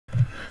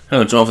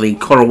Oh, time for the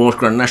Coral Welsh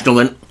Grand National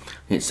then.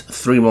 It's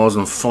 3 miles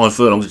and 5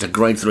 furlongs. It's a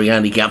grade 3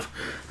 handicap.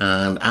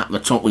 And at the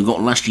top we've got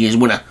last year's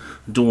winner,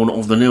 Dawn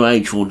of the New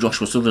Age for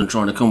Joshua Sutherland,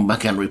 trying to come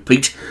back and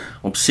repeat.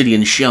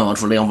 Obsidian Shard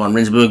for Leon van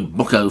Rensburg.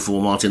 Bucko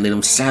for Martin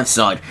Needham.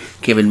 Southside,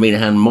 Kevin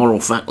Minahan. Moral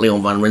Fact,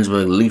 Leon van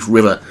Rensburg. Leaf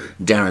River,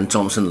 Darren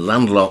Thompson.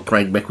 Landlocked,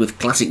 Craig Beckwith.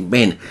 Classic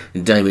Ben,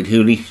 David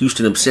Hooley.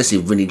 Houston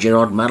Obsessive, Vinnie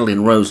Gerard.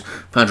 Madeline Rose,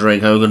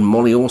 Padraig Hogan.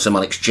 Molly Awesome,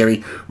 Alex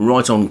Cherry.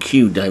 Right on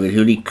Cue, David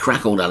Hooley.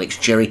 Crackled, Alex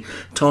Cherry.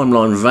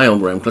 Timeline Vale,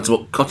 Graham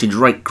Clutterbuck. Cottage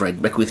Rake,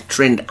 Craig Beckwith.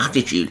 Trend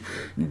Attitude,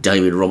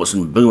 David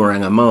Robertson.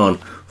 Boomerang Aman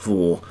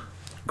for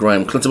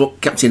Graham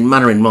Clutterbuck. Captain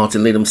Mannering,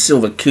 Martin Needham.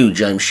 Silver Coup,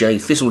 James Shea.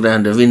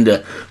 Thistledown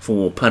Devinder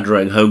for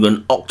Padraig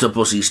Hogan.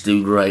 Octopussy,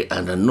 Stu Gray.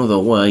 And Another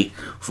Way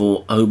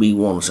for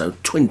Obi-Wan. So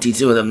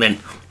 22 of them then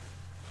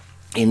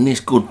in this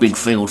good big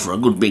field for a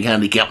good big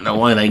handicap. And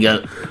away they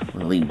go.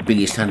 One of the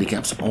biggest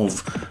handicaps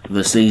of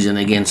the season.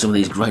 Again, some of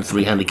these grade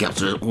 3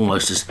 handicaps are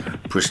almost as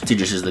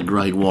prestigious as the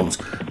grade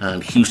 1s.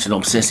 And Houston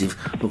Obsessive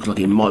looks like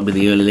it might be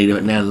the early leader,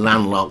 but now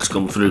Landlark's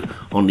come through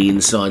on the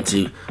inside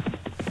to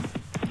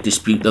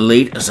dispute the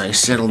lead as they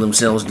settle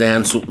themselves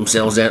down, sort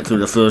themselves out through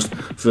the first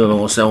furlong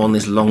or so on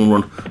this long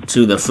run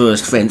to the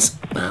first fence.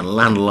 And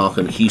Landlark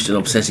and Houston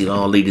Obsessive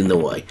are leading the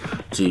way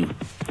to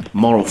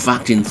Moral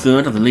Fact in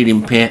third. Of the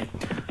leading pair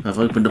have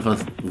opened up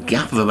a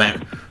gap of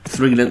about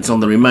 3 lengths on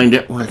the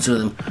remainder. One or two of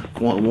them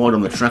quite wide on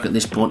the track at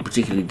this point,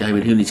 particularly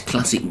David Hooley's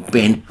Classic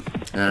Ben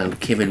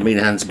and Kevin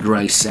Minahan's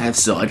Grey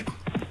Southside.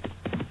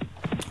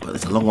 But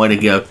there's a long way to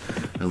go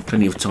and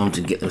plenty of time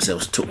to get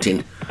themselves tucked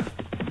in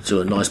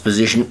to a nice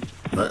position.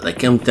 But they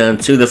come down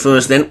to the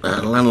first then,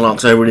 and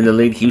Landlark's over in the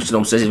lead. Houston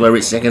Obsessive over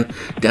its second.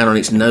 Down on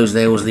its nose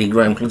there was the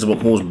Graham Clutterbuck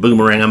horse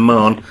Boomerang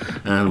Aman,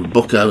 and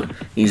Bucko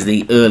is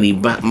the early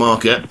back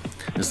marker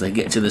as they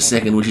get to the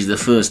second, which is the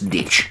first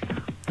ditch.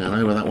 And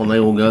over that one they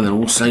all go. They're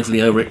all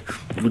safely over it.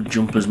 Good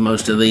jumpers,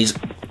 most of these.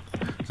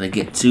 As they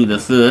get to the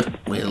third,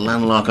 with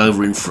Landlark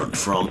over in front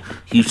from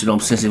Houston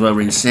Obsessive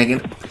over in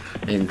second.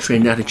 Then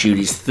Trend Attitude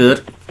is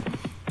third.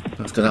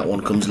 After that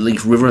one comes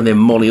Leaf River, and then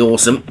Molly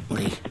Awesome,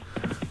 the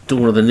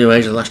Dawn of the New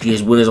Age, the last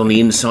year's winners on the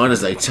inside as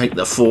they take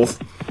the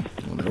fourth.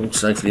 And they're all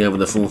safely over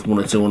the fourth, 1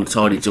 or 2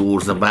 untidy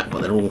towards the back,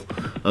 but they're all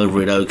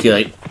over it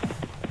okay.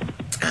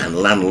 And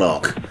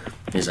Landlark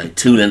is a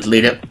 2-length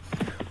leader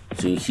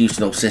to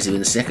Houston Obsessive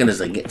in second as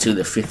they get to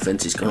the fifth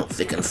fence. It's gone up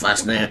thick and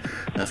fast now.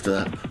 After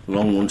that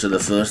long run to the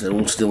first, they're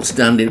all still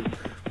standing.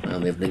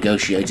 And they've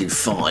negotiated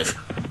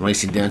 5,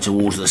 racing down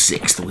towards the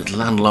 6th, with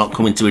Landlark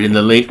coming to it in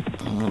the lead.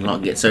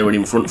 Landlark gets over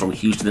in front from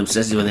Houston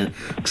Obsessive, and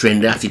then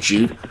Trend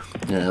Attitude.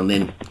 And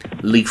then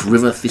Leaf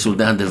River,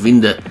 Thistledown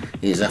Devinder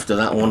is after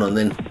that one, and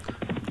then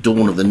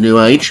Dawn of the New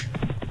Age,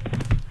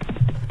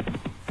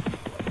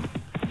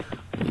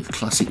 with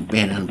Classic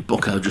Ben and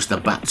Bucko just the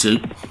back two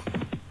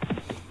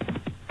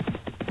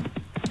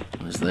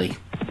as they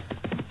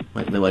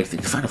make their way. In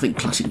fact, I think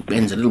Classic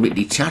Ben's a little bit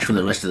detached from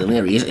the rest of them.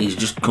 There he is. He's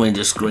just coming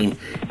to screen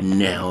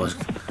now.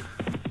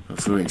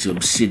 Referring to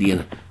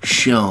Obsidian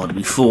Shard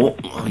before.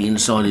 On the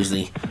inside is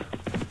the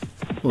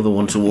other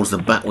one towards the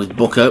back with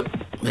Bucko.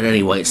 But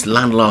anyway, it's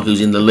Landlark who's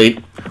in the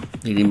lead,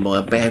 leading by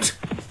about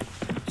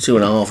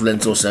 2.5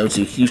 lengths or so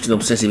to Houston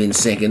Obsessive in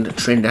second.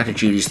 Trend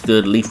Attitude is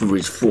third, Leaf River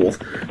is fourth.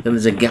 Then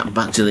there's a gap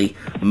back to the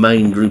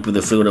main group of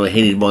the field who are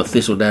headed by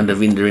Thistledown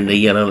Devinder in the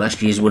yellow.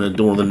 Last year's winner,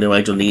 Dawn of the New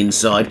Age on the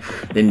inside.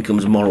 Then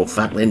comes Moral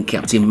Fact, then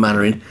Captain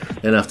Mannering.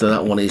 Then after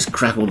that one is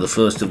Crackle, the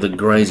first of the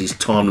Greys is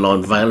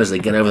Timeline Vale as they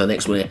get over the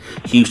next where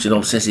Houston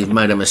Obsessive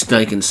made a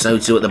mistake, and so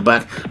too at the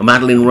back.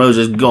 Madeline Rose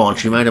has gone.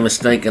 She made a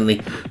mistake and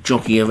the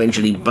jockey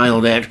eventually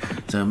bailed out.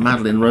 So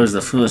Madeline Rose,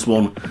 the first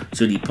one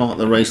to depart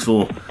the race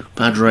for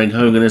Padraig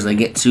Hogan as they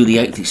get to the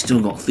 8th. He's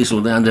still got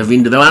Thistledown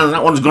Devinder though, and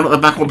that one's gone at the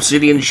back.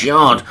 Obsidian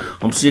Shard.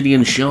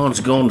 Obsidian Shard's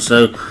gone,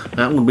 so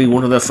that would be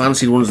one of the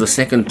fancied ones. The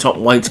second top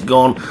weight's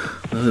gone.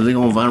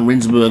 Leon van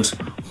Rensburg's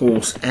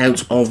horse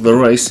out of the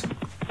race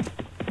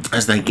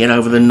as they get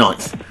over the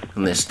 9th.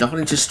 And they're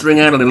starting to string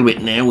out a little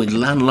bit now, with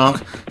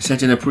Landlark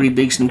setting a pretty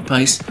decent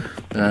pace.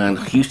 And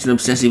Houston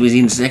Obsessive is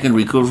in second,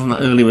 recovered from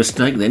that early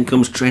mistake. Then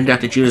comes Trend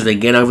Attitude as they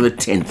get over the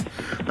 10th.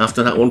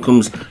 After that one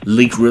comes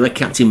Leaf River.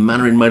 Captain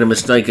Mannering made a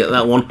mistake at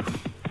that one.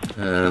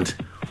 And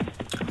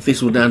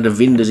Thistledown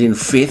Devinder's in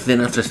 5th.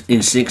 Then after in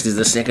 6th is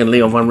the second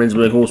Leon van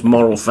Rensburg horse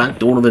Moral Fact,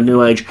 Dawn of the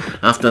New Age.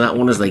 After that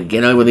one as they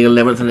get over the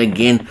 11th. And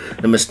again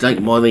the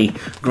mistake by the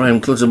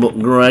Graham Clutterbuck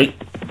Grey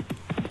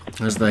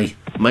as they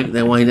make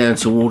their way down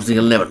towards the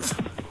 11th.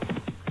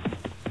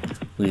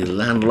 With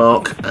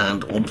Landlark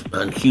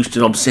and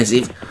Houston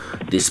Obsessive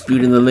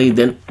disputing the lead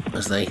then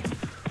as they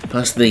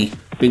pass the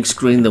big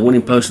screen. The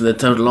winning post of the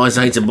total eyes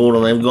 8 aboard,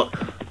 and they've got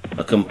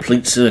a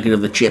complete circuit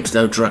of the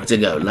Chepstow track to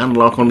go.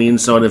 Landlark on the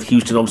inside of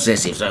Houston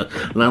Obsessive. So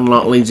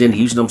Landlark leads in,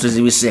 Houston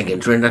Obsessive is second,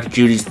 Trend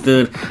Attitude is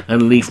third,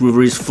 and Leaf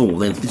River is fourth.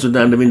 Then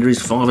Thistledown Devinder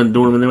is 5, and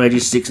Dawn of the New Age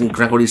is 6, and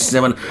Crackle is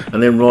 7,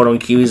 and then Right on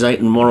Cue is 8,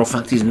 and Moral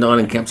Fact is 9,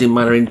 and Captain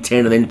Manor in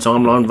 10, and then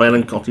Timeline Vale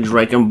and Cottage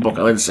Rake and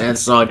Bucko and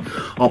Southside,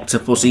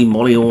 Octopussy,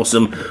 Molly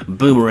Awesome,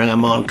 Boomerang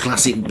Aman,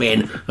 Classic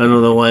Ben,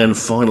 Another Way, and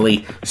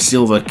finally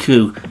Silver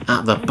Coup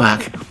at the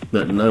back.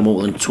 but no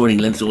more than 20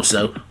 lengths or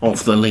so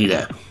off the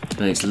leader.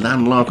 And it's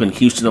Landlark and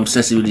Houston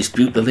Obsessive who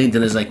dispute the lead,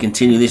 and as they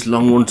continue this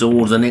long run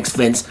towards the next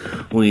fence,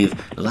 with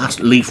last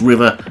Leaf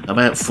River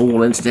about 4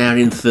 lengths down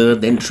in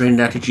third, then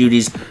Trend Attitude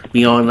is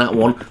behind that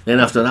one. Then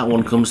after that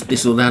one comes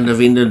Thistledown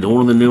Devinder,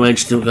 Dawn of the New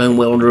Age still going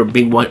well under a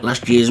big weight,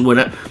 last year's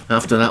winner.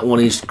 After that one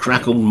is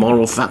Crackled,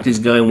 Moral Fact is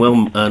going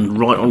well, and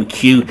Right on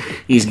Cue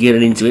is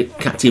getting into it.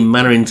 Captain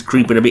Mannarin's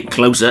creeping a bit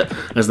closer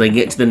as they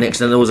get to the next,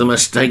 and there was a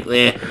mistake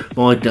there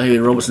by David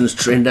Robertson's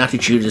Trend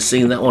Attitude, has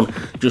seen that one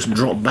just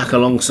drop back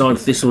alongside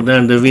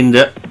Thistledown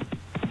Devinder.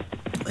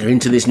 They're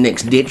into this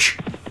next ditch.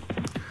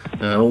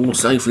 All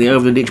safely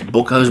over the ditch.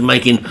 Bucko's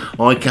making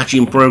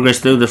eye-catching progress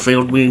through the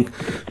field,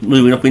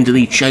 moving up into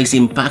the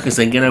chasing pack as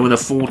they get over the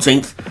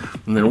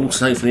 14th. And they're all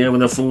safely over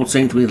the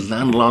 14th, with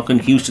Landlark and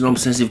Houston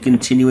Obsessive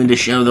continuing to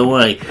show the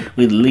way,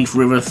 with Leaf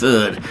River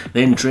third.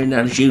 Then Trend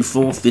Attitude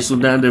fourth.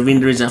 Thistledown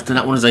Devinder is after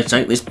that one as they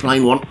take this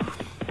plain one.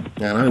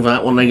 And over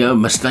that one they go.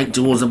 Mistake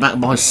towards the back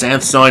by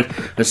Southside.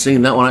 Has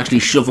seen that one actually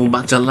shuffle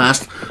back to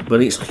last,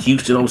 but it's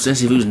Houston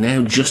Obsessive who's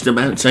now just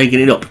about taking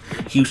it up.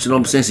 Houston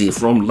Obsessive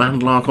from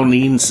Landlark on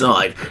the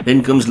inside.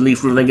 Then comes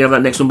Leaf River. They get over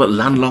that next one, but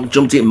Landlark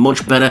jumped it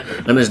much better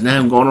and has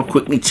now gone on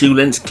quickly 2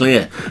 lengths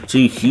clear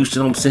to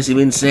Houston Obsessive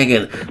in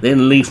second.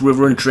 Then Leaf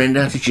River and Trend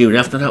Attitude.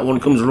 After that one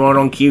comes Right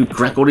on Cue.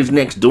 Crackled is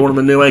next. Dawn of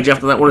the New Age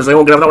after that one as they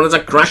all get over that one.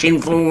 There's a crashing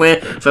fall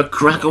there for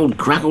Crackled.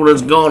 Crackled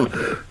has gone.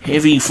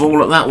 Heavy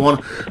fall at that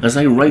one as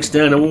they race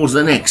down towards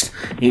the next.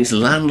 It's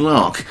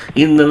Landlark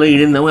in the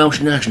lead in the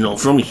Welsh National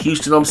from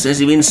Houston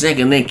Obsessive in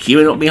second. They're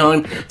queuing up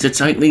behind to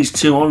take these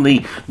two on. The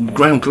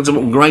ground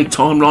grey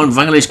Timeline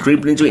Vale is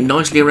creeping into it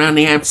nicely around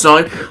the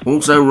outside.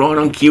 Also Right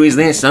on Cue is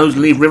there. So's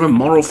Leaf River.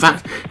 Moral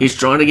Fact is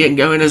trying to get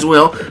going as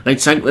well. They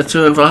take the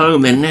turn for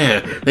home then.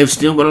 Now they've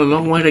still got a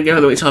long way to go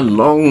though. It's a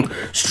long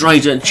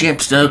straight at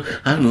Chepstow,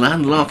 and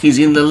Landlark is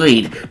in the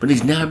lead, but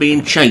he's now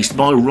being chased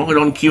by Right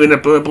on Cue in a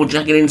purple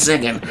jacket in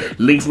second.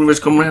 Leaf River's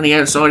come round the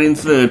outside in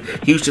third.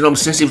 Houston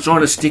Obsessive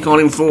trying to stick on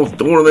in fourth.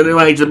 Dawn of the New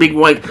Age, the big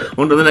weight,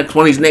 under the next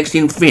one is next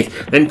in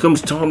fifth. Then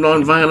comes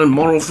Timeline Vale and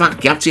Moral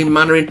Fact, Captain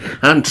Mandarin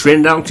and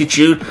Trend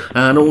Altitude,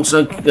 and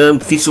also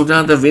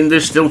Thistledown Devinder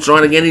still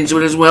trying to get into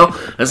it as well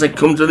as they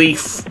come to the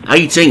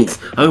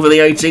 18th. Over the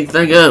 18th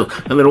they go,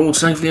 and they're all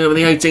safely over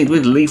the 18th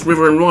with Leaf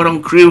River and Right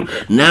on Crew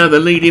now the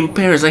leading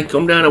pair as they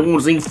come down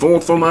towards the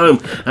 4th from home,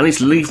 and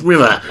it's Leaf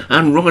River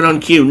and Right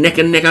on Cue neck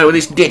and neck over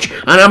this ditch,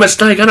 and a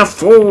mistake and a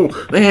fall.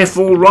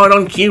 Therefore Right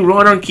on Cue.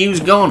 Right on Cue's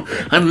gone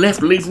and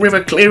left Leaf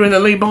River clearing the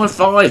lead by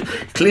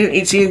 5.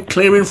 It's in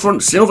clear in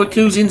front. Silver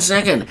Coos in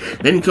second.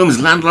 Then comes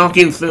Landlark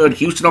in third.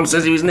 Houston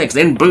Obsessive is next.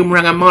 Then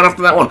Boomerang and Mine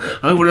after that one.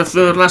 Over the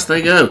third last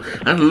they go.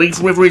 And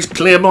Leaf River is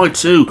clear by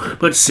 2.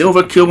 But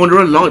Silver Coo under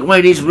a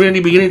lightweight is really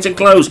beginning to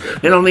close.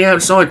 Then on the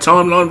outside,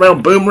 Timeline Rail,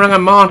 Boomerang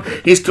and Mine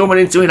is coming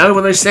into it.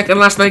 Over the second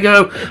last they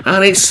go.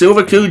 And it's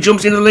Silver Coo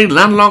jumps into the lead.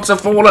 Landlark's a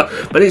faller.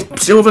 But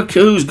it's Silver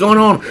Coo's gone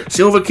on.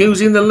 Silver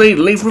Coo's in the lead.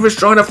 Leaf River's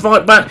trying to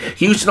fight back.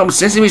 Houston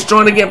Obsessive is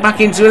trying to get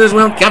back into it as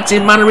well.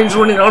 Captain Mandarin's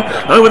running on.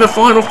 Over the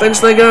final fence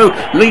they go.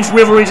 Leaf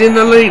River is in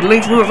the lead.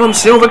 Leaf River from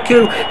Silver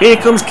Coo. Here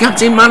comes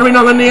Captain Mandarin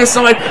on the near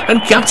side,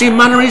 and Captain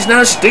Mandarin is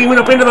now steaming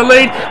up into the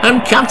lead,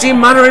 and Captain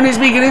Mandarin is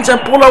beginning to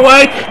pull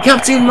away.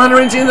 Captain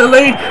Mandarin's in the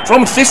lead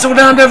from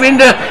Thistledown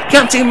Devinder.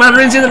 Captain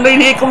Mandarin's in the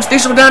lead. Here comes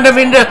Thistledown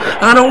Devinder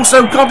and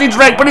also Cottage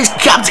Drake, but it's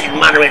Captain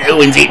Mandarin who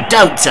wins it.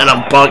 Don't tell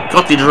him, Pike.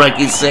 Cottage Drake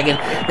is second.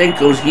 Then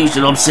comes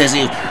Houston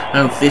Obsessive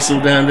and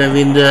Thistledown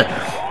Devinder,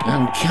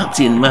 and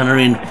Captain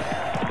Mandarin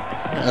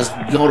has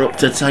got up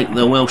to take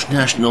the Welsh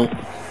National,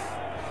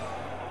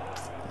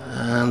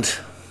 and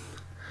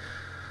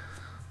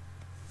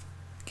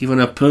given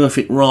a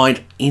perfect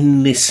ride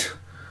in this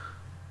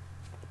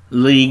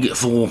league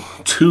for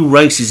 2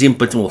 races in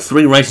particular,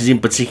 3 races in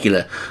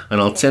particular, and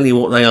I'll tell you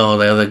what they are.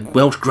 They are the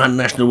Welsh Grand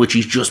National, which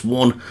he's just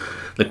won,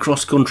 the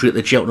cross country at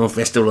the Cheltenham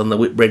Festival, and the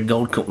Whitbread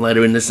Gold Cup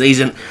later in the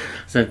season.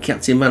 So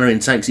Captain Mandarin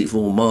takes it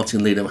for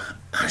Martin Leadham,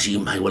 as you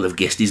may well have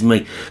guessed, is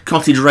me.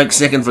 Cottage Drake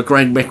second for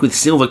Craig Beck, with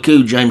Silver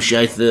Coo, James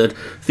Shea third.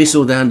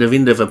 Thistledown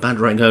Devinder for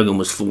Padraig Hogan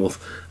was 4th,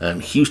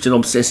 and Houston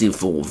Obsessive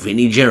for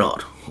Vinnie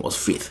Gerard was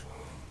 5th.